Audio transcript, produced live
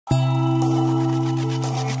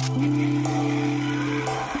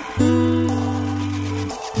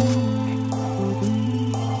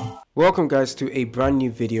Welcome guys to a brand new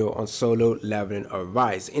video on solo leveling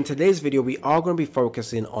Arise. In today's video we are going to be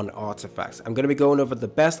focusing on artifacts. I'm going to be going over the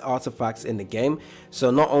best artifacts in the game, so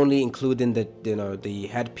not only including the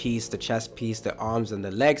headpiece, the chest piece, the arms and the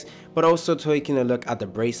legs, but also taking a look at the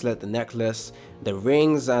bracelet, the necklace, the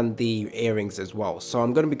rings and the earrings as well. So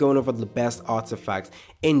I'm going to be going over the best artifacts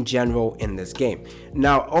in general in this game.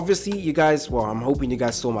 Now obviously you guys, well, I'm hoping you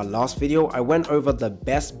guys saw my last video. I went over the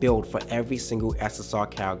best build for every single SSR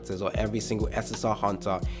characters or every single SSR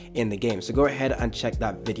hunter in the game, so go ahead and check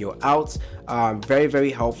that video out.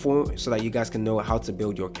 Very helpful so that you guys can know how to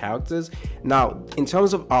build your characters. Now in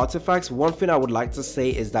terms of artifacts, one thing I would like to say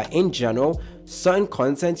is that in general, certain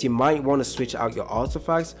content you might want to switch out your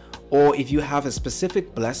artifacts, or if you have a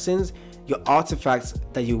specific blessings, your artifacts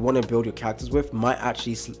that you want to build your characters with might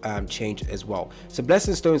actually change as well. So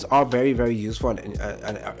blessing stones are very useful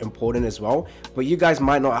and important as well, but you guys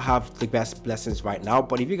might not have the best blessings right now.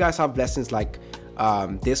 But if you guys have blessings like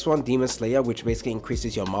this one, Demon Slayer, which basically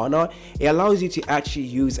increases your mana, it allows you to actually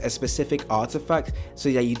use a specific artifact so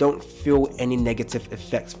that you don't feel any negative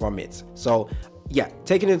effects from it. So yeah,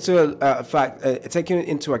 taking into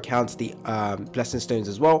account the blessing stones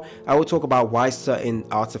as well, I will talk about why certain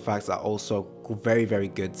artifacts are also very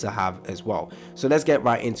good to have as well. So let's get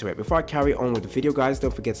right into it. Before I carry on with the video guys,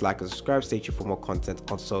 don't forget to like and subscribe, stay tuned for more content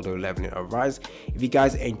on solo leveling Arise. If you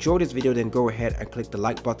guys enjoyed this video, then go ahead and click the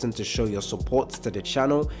like button to show your support to the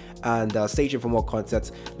channel, and stay tuned for more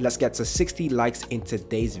content. Let's get to 60 likes in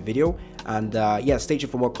today's video, and yeah, stay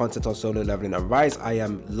tuned for more content on solo leveling Arise. I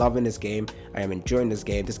am loving this game, I am enjoying this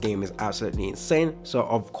game. This game is absolutely insane, so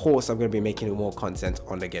of course I'm going to be making more content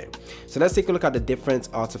on the game. So let's take a look at the different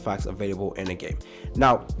artifacts available in the game.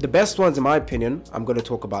 Now the best ones in my opinion, I'm going to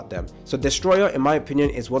talk about them. So Destroyer, in my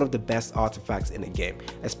opinion, is one of the best artifacts in the game,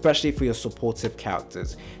 especially for your supportive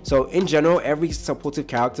characters. So in general, every supportive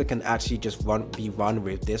character can actually just be run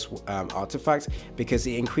with this artifact, because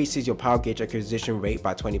it increases your power gauge acquisition rate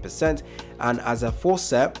by 20%, and as a full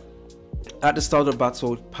set at the start of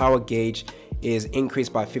battle, power gauge is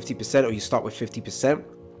increased by 50%, or you start with 50%,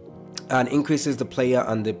 and increases the player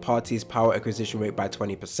and the party's power acquisition rate by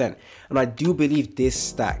 20%. And I do believe this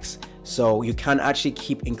stacks, so you can actually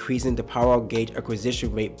keep increasing the power gauge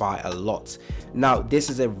acquisition rate by a lot. Now this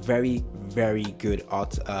is a very good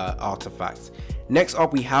artifact. Next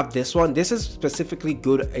up we have this one. This is specifically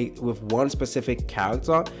good with one specific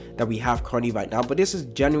character that we have currently right now, but this is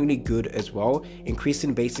genuinely good as well,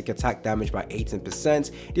 increasing basic attack damage by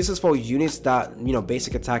 18%. This is for units that, you know,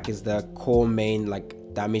 basic attack is the core main like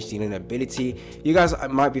damage dealing ability. You guys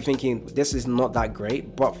might be thinking this is not that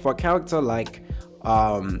great, but for a character like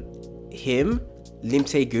him,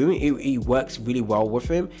 Limte-gu, it works really well with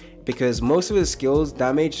him, because most of his skills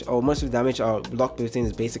damage, or most of the damage, are blocked within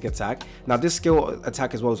his basic attack. Now this skill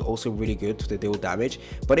attack as well is also really good to deal damage,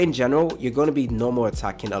 but in general you're going to be normal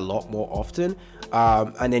attacking a lot more often,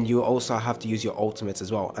 and then you also have to use your ultimates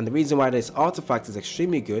as well. And the reason why this artifact is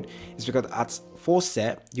extremely good is because at full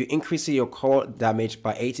set you increase your core damage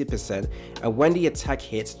by 80%, and when the attack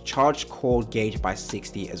hits, charge core gauge by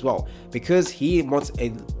 60 as well, because he wants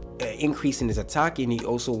a increase in his attack, and he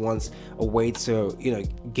also wants a way to, you know,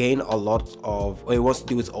 gain a lot of, or he wants to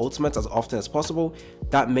do his ultimate as often as possible.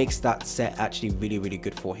 That makes that set actually really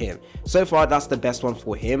good for him. So far that's the best one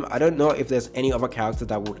for him. I don't know if there's any other character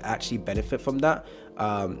that would actually benefit from that,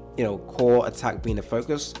 you know, core attack being the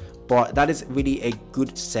focus, but that is really a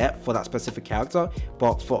good set for that specific character.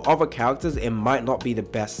 But for other characters it might not be the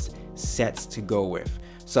best set to go with.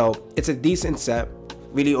 So it's a decent set,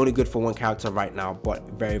 really only good for one character right now, but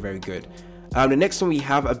very good. The next one, we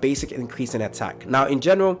have a basic increase in attack. Now in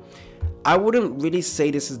general, I wouldn't really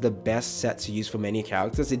say this is the best set to use for many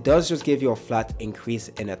characters. It does just give you a flat increase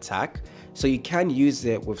in attack, so you can use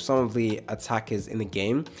it with some of the attackers in the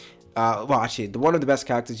game. Well, actually one of the best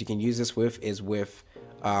characters you can use this with is with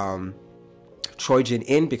Trojan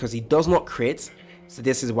In, because he does not crit. So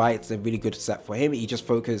this is why it's a really good set for him. He just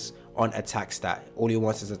focuses on attack stat. All he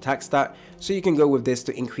wants is attack stat. So you can go with this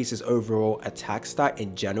to increase his overall attack stat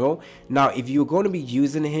in general. Now, if you're going to be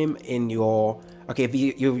using him in your, okay, if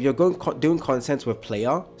you're doing content with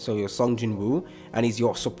player, so your Song Jin-woo, and he's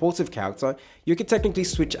your supportive character, you can technically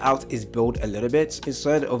switch out his build a little bit.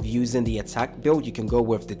 Instead of using the attack build, you can go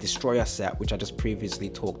with the Destroyer set, which I just previously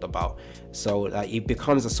talked about. So he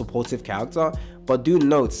becomes a supportive character, but do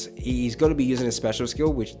note he's going to be using a special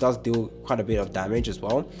skill, which does deal quite a bit of damage as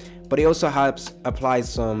well, but he also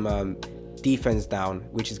applies some defense down,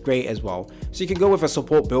 which is great as well. So you can go with a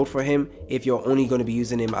support build for him if you're only going to be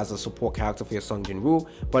using him as a support character for your Sung Jin-woo.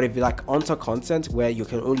 But if you like hunter content where you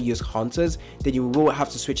can only use hunters, then you will have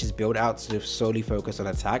to switch his build out to solely focus on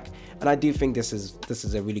attack. And I do think this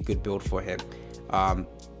is a really good build for him.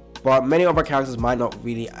 But many other characters might not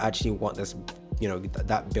really actually want this, you know,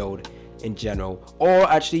 that build in general. Or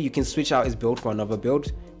actually you can switch out his build for another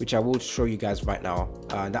build, which I will show you guys right now.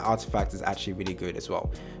 That artifact is actually really good as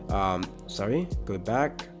well. Sorry, go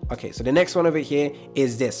back. Okay, so the next one over here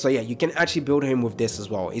is this. So yeah, you can actually build him with this as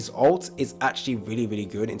well. His ult is actually really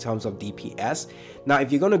good in terms of DPS. Now,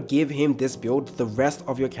 if you're gonna give him this build, the rest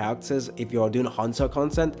of your characters, if you're doing hunter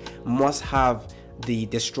content, must have the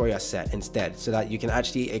destroyer set instead, so that you can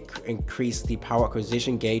actually increase the power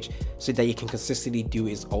acquisition gauge so that you can consistently do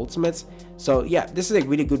his ultimates. So yeah, this is a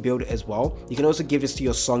really good build as well. You can also give this to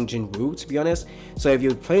your Sung Jin-woo, to be honest. So if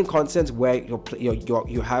you're playing content where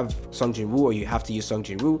you have Sung Jin-woo, or you have to use Sung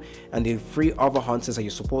Jin-woo, and the 3 other hunters are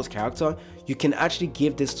your support character, you can actually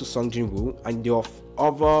give this to Sung Jin-woo, and your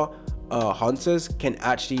other hunters can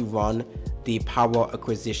actually run the power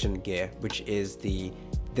acquisition gear, which is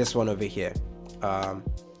this one over here.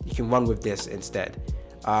 You can run with this instead.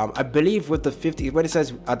 I believe with the 50, when it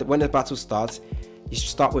says when the battle starts, you should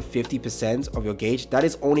start with 50% of your gauge. That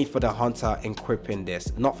is only for the hunter equipping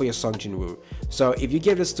this, not for your Sung Jin-woo. So if you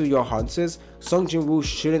give this to your hunters, Sung Jin-woo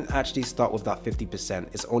shouldn't actually start with that 50%.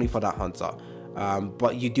 It's only for that hunter.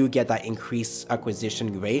 But you do get that increased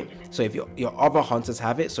acquisition rate. So if your other hunters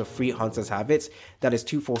have it, so 3 hunters have it, that is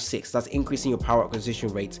 246. That's increasing your power acquisition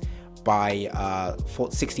rate by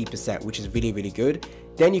 60%, which is really good.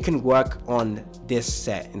 Then you can work on this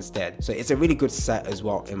set instead. So it's a really good set as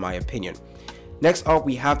well, in my opinion. Next up,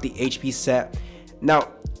 we have the HP set.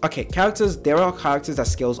 Now, okay, characters, there are characters that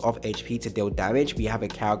scales off HP to deal damage. We have a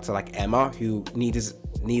character like Emma who needs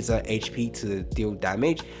a HP to deal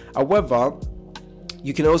damage. However,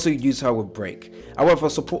 you can also use her with break. However,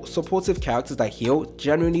 supportive characters that heal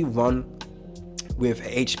generally run with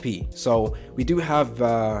HP. So we do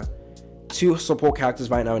have 2 support characters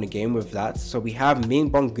right now in the game with that. So we have Min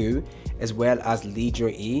Bong-gu as well as Lee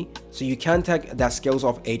Jo-e. So you can take that scales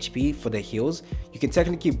off HP for the heals. You can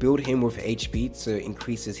technically build him with HP to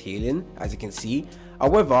increase his healing, as you can see.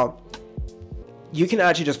 However, you can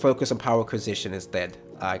actually just focus on power acquisition instead,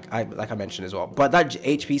 like I mentioned as well. But that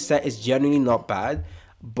HP set is generally not bad,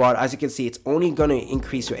 but as you can see, it's only going to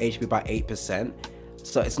increase your HP by 8%.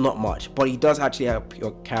 So it's not much, but it does actually help your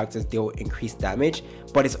characters deal increased damage,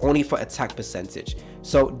 but it's only for attack percentage.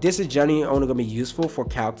 So this is generally only going to be useful for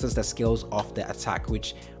characters that scales off the attack,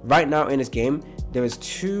 which right now in this game there is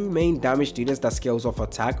 2 main damage dealers that scales off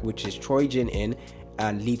attack, which is Choi Jin-in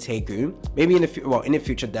and Lee Tae-gu. Maybe in the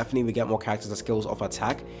future definitely we get more characters that scales off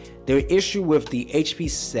attack. The issue with the HP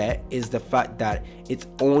set is the fact that it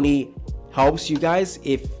only helps you guys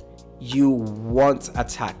if you want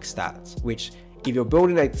attack stats, which if you're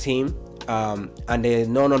building a team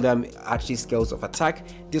and none of them actually scales of attack,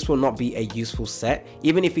 this will not be a useful set.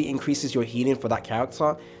 Even if it increases your healing for that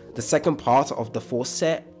character, the second part of the force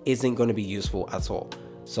set isn't going to be useful at all.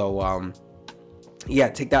 So yeah,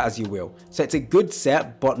 take that as you will. So it's a good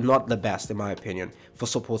set, but not the best in my opinion for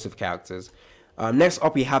supportive characters. Next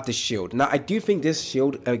up, we have the shield. Now I do think this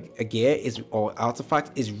shield gear or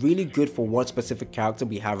artifact is really good for one specific character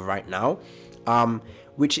we have right now,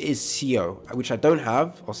 which is Seo, which I don't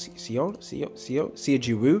have, or Seo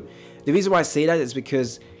Ji-woo. The reason why I say that is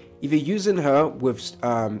because if you're using her with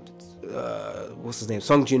what's his name,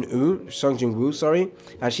 Sung Jin-woo, sorry,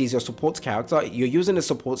 and she's your support character, you're using the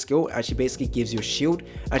support skill and she basically gives you a shield,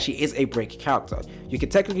 and she is a break character. You can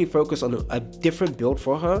technically focus on a different build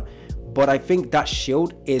for her, but I think that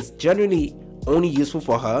shield is generally only useful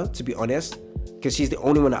for her, to be honest, because she's the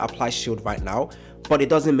only one that applies shield right now. But it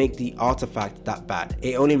doesn't make the artifact that bad.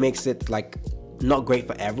 It only makes it like not great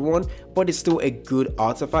for everyone, but it's still a good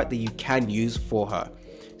artifact that you can use for her.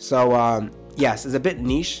 So yes, it's a bit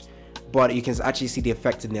niche, but you can actually see the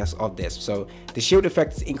effectiveness of this. So the shield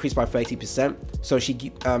effect is increased by 30%. So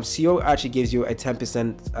Seo actually gives you a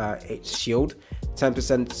 10% shield,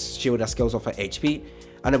 10% shield that scales off her HP.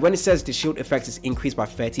 And when it says the shield effect is increased by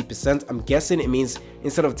 30%, I'm guessing it means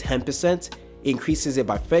instead of 10%, it increases it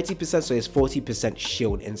by 30%, so it's 40%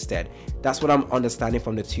 shield instead. That's what I'm understanding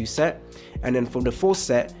from the 2 set. And then from the 4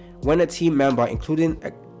 set, when a team member, including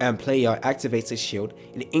player activates his shield,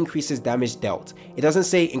 it increases damage dealt. It doesn't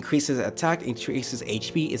say increases attack, increases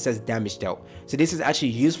HP, it says damage dealt. So this is actually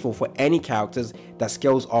useful for any characters that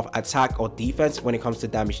scales off attack or defense when it comes to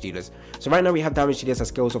damage dealers. So right now we have damage dealers that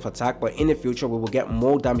scales off attack, but in the future we will get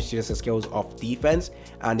more damage dealers that scales off defense,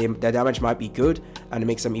 and their damage might be good and it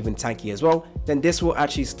makes them even tanky as well. Then this will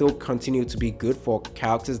actually still continue to be good for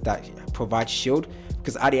characters that provide shield,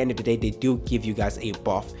 because at the end of the day they do give you guys a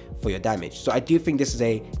buff for your damage. So I do think this is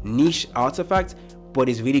a niche artifact, but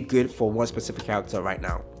it's really good for one specific character right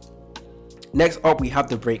now. Next up we have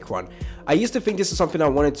the break run. I used to think this is something I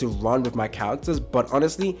wanted to run with my characters, but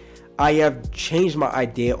honestly I have changed my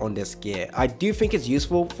idea on this gear. I do think it's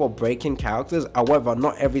useful for breaking characters, however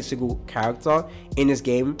not every single character in this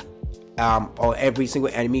game or every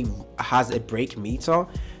single enemy has a break meter.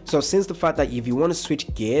 So since the fact that if you want to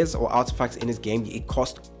switch gears or artifacts in this game, it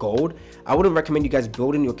costs gold, I wouldn't recommend you guys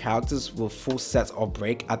building your characters with full sets of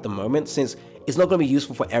break at the moment, since it's not going to be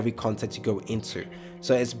useful for every content you go into.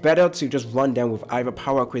 So it's better to just run them with either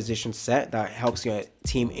power acquisition set that helps your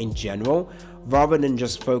team in general, rather than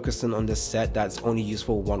just focusing on the set that's only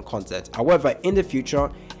useful one content. However, in the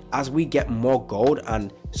future, as we get more gold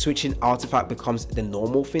and switching artifact becomes the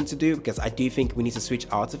normal thing to do, because I do think we need to switch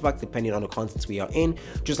artifact depending on the contents we are in,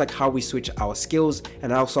 just like how we switch our skills,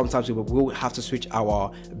 and how sometimes we will have to switch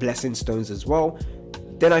our blessing stones as well.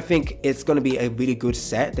 Then I think it's going to be a really good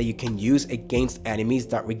set that you can use against enemies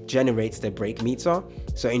that regenerates their break meter.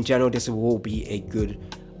 So in general, this will be a good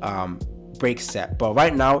break set, but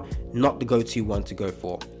right now not the go-to one to go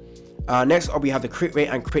for. Next up we have the crit rate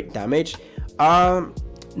and crit damage.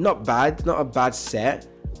 Not bad, not a bad set.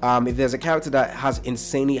 If there's a character that has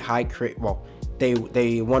insanely high crit, well,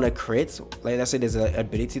 they want to crit, like let's say there's an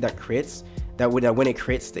ability that crits, that when it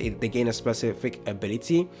crits they gain a specific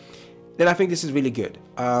ability, then I think this is really good.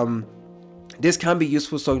 This can be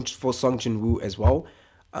useful for Song Jin-woo as well,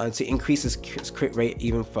 to increase his crit rate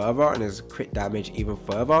even further and his crit damage even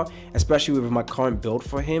further, especially with my current build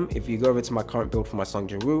for him. If you go over to my current build for my Song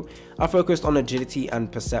Jin-woo, I focused on agility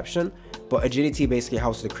and perception, but agility basically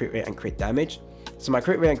helps with the crit rate and crit damage. So my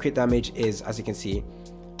crit rate and crit damage is, as you can see,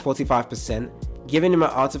 45%. Giving him an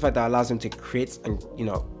artifact that allows him to crit and, you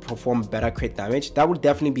know, perform better crit damage, that would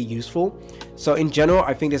definitely be useful. So in general,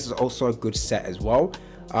 I think this is also a good set as well.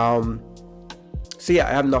 So yeah,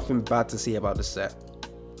 I have nothing bad to say about this set.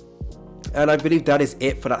 And I believe that is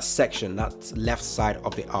it for that section, that left side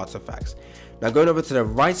of the artifacts. Now going over to the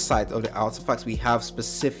right side of the artifacts, we have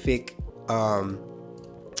specific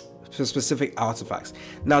artifacts.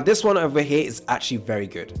 Now this one over here is actually very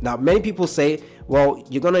good. Now many people say, well,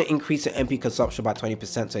 you're gonna increase your MP consumption by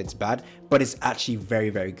 20%, so it's bad, but it's actually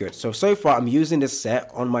very good. So far I'm using this set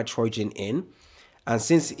on my Trojan Inn, and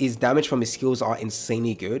since his damage from his skills are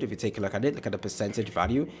insanely good, if you take a look at it, look at the percentage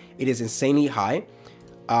value, it is insanely high.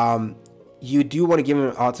 You do want to give him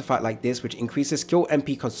an artifact like this, which increases skill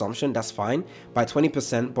MP consumption, that's fine, by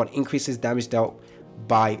 20%, but increases damage dealt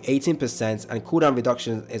by 18%, and cooldown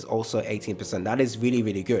reduction is also 18%. That is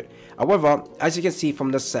really good. However, as you can see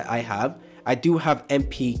from the set I do have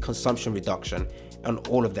MP consumption reduction on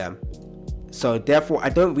all of them. So therefore, I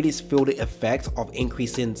don't really feel the effect of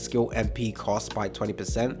increasing skill MP cost by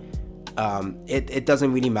 20%. It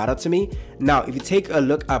doesn't really matter to me. Now, if you take a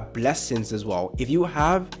look at blessings as well, if you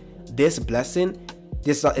have this blessing,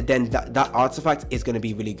 then that artifact is going to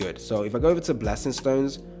be really good. So if I go over to blessing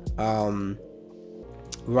stones,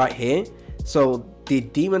 right here, so the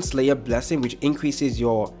Demon Slayer blessing, which increases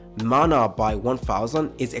your mana by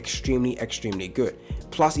 1000, is extremely good.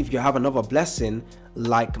 Plus, if you have another blessing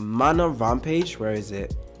like Mana Rampage, where is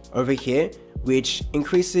it, over here, which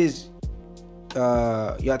increases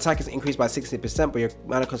your attack is increased by 60%, but your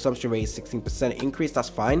mana consumption rate is 16% increase, that's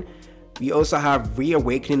fine. We also have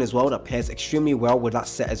Reawakening as well, that pairs extremely well with that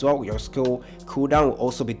set as well. Your skill cooldown will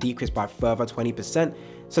also be decreased by further 20%.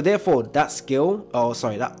 So therefore, that skill,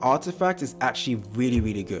 that artifact is actually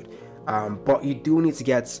really good. But you do need to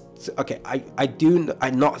get, okay,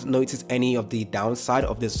 I not notice any of the downside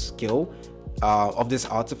of this skill, of this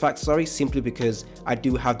artifact, sorry, simply because I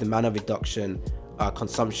do have the mana reduction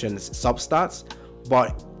consumption substats.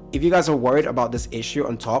 But if you guys are worried about this issue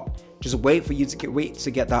on top, just wait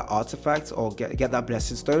to get that artifact or get that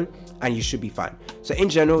blessing stone, and you should be fine. So in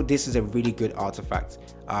general, this is a really good artifact.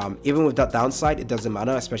 Even with that downside, it doesn't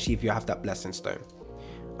matter, especially if you have that blessing stone.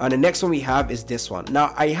 And the next one we have is this one.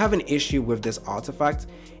 Now I have an issue with this artifact.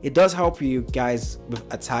 It does help you guys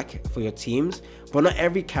with attack for your teams, but not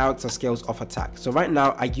every character scales off attack. So right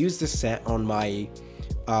now I use this set on my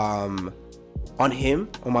on him,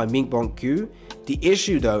 on my Mink Bonku. The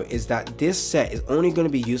issue though is that this set is only going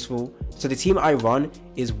to be useful. So the team I run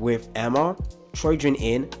is with Emma, Trojan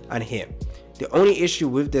In, and him. The only issue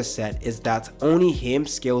with this set is that only him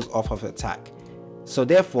scales off of attack. So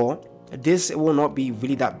therefore, this will not be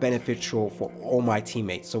really that beneficial for all my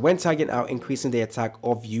teammates. So when tagging out, increasing the attack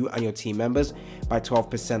of you and your team members by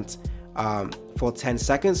 12% for 10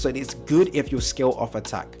 seconds. So it's good if you scale off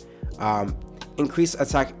attack. Increase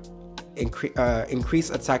attack increase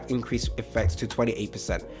effects to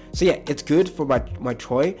 28%. So yeah, it's good for my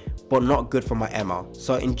Troy, but not good for my Emma.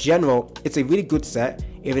 So in general, it's a really good set.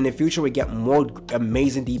 If in the future we get more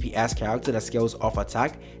amazing DPS character that scales off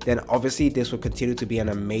attack, then obviously this will continue to be an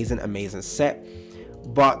amazing set.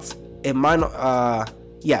 But it might not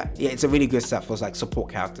yeah, it's a really good set for like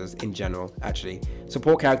support characters in general. Actually,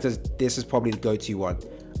 support characters, this is probably the go-to one.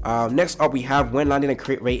 Next up, we have when landing a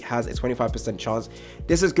crit rate has a 25% chance.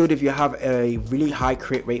 This is good if you have a really high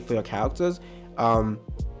crit rate for your characters.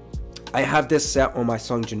 I have this set on my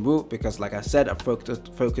Song Jin-woo because, like I said, I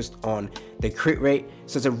focused on the crit rate.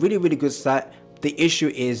 So it's a really good set. The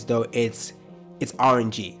issue is though, it's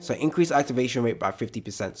RNG. So increase activation rate by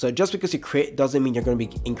 50%. So just because you crit doesn't mean you're going to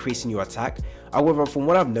be increasing your attack. However, from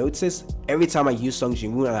what I've noticed, every time I use Song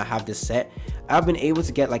Jin-woo and I have this set, I've been able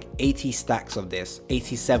to get like 80 stacks of this,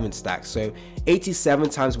 87 stacks. So 87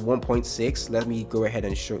 times 1.6. Let me go ahead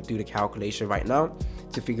and do the calculation right now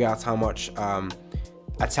to figure out how much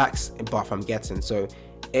attacks buff I'm getting. So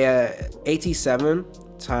 87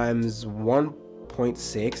 times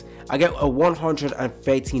 1.6, I get a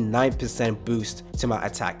 139% boost to my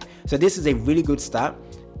attack. So this is a really good stat.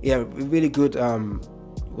 Yeah, really good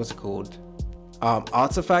what's it called,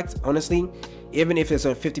 artifact. Honestly, even if there's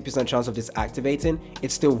a 50% chance of this activating,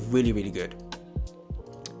 it's still really good.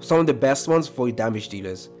 Some of the best ones for damage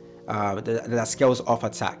dealers that scales off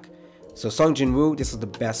attack. So Song Jin-woo, this is the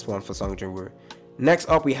best one for Song Jin-woo. Next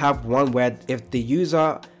up, we have one where if the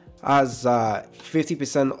user has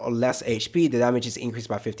 50% or less HP, the damage is increased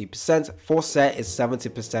by 50%. For set is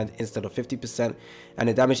 70% instead of 50%, and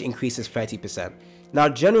the damage increase is 30%. Now,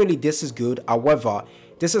 generally, this is good. However,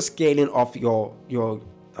 this is scaling off your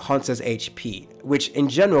hunter's HP, which in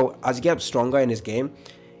general, as you get stronger in this game,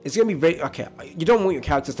 it's gonna be very okay. You don't want your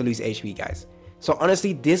characters to lose HP, guys. So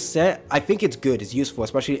honestly, this set, I think it's good, it's useful,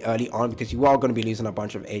 especially early on, because you are going to be losing a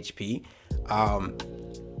bunch of HP.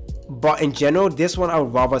 But in general, this one I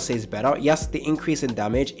would rather say is better. Yes, the increase in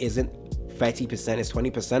damage isn't 30%, it's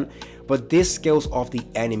 20%, but this scales off the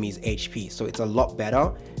enemy's HP, so it's a lot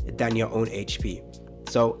better than your own HP.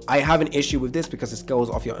 So I have an issue with this because it scales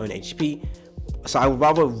off your own HP. So I would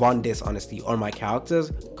rather run this honestly on my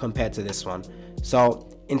characters compared to this one. So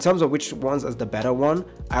in terms of which ones is the better one,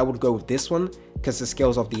 I would go with this one because it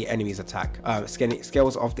scales off the enemy's attack,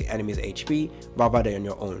 scales off the enemy's HP rather than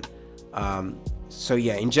your own. So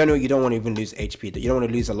yeah, in general, you don't want to even lose HP. You don't want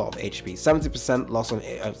to lose a lot of HP. 70% loss on,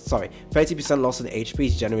 30% loss on HP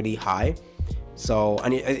is generally high. So,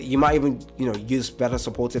 and you might even, use better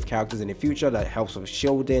supportive characters in the future that helps with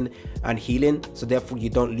shielding and healing. So therefore, you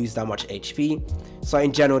don't lose that much HP. So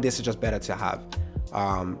in general, this is just better to have.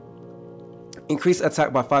 Increase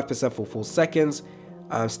attack by 5% for 4 seconds.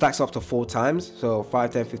 Stacks up to 4 times. So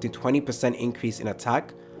 5, 10, 15, 20% increase in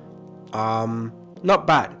attack. Not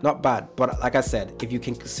bad. But like I said, if you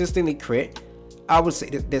can consistently crit, I would say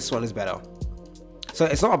that this one is better. So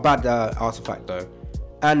it's not a bad artifact though.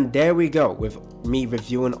 And there we go with me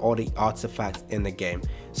reviewing all the artifacts in the game.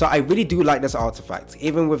 So I really do like this artifact.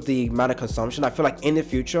 Even with the mana consumption, I feel like in the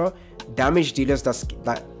future, damage dealers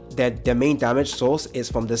that their main damage source is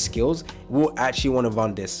from the skills will actually want to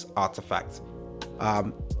run this artifact.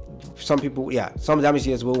 Some people, yeah, some damage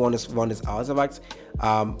dealers will want to run this artifact.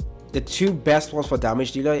 The two best ones for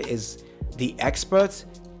damage dealer is the expert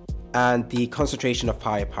and the concentration of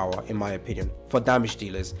firepower, in my opinion, for damage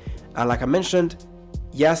dealers. And like I mentioned,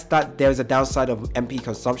 yes, that there's a downside of MP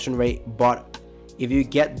consumption rate, but if you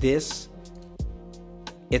get this,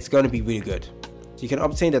 it's going to be really good. You can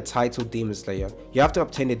obtain the title Demon Slayer. You have to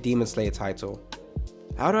obtain the Demon Slayer title.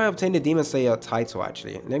 How do I obtain the Demon Slayer title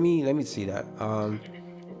actually? Let me see that. I'm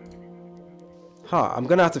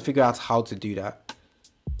gonna have to figure out how to do that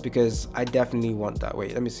because I definitely want that.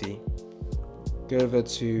 Wait, let me see. Go over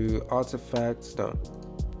to artifacts. No,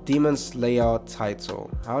 Demon Slayer title.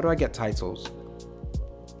 How do I get titles?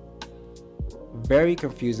 Very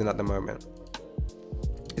confusing at the moment.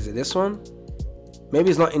 Is it this one? Maybe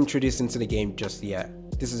it's not introduced into the game just yet.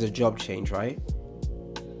 This is a job change, right?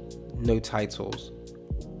 No titles.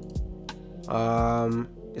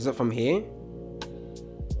 Is it from here?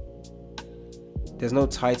 There's no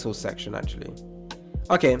title section actually.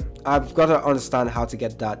 Okay, I've got to understand how to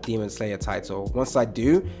get that Demon Slayer title. Once I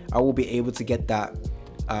do, I will be able to get that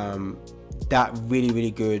that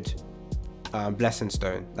really good blessing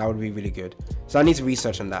stone. That would be really good. So I need to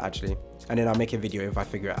research on that actually, and then I'll make a video if I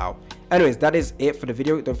figure it out. Anyways, that is it for the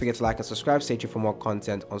video. Don't forget to like and subscribe. Stay tuned for more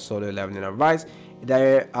content on Solo Leveling and Rise.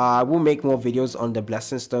 There I will make more videos on the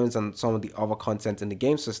blessing stones and some of the other content in the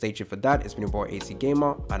game, so stay tuned for that. It's been your boy AC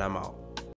Gamer, and I'm out.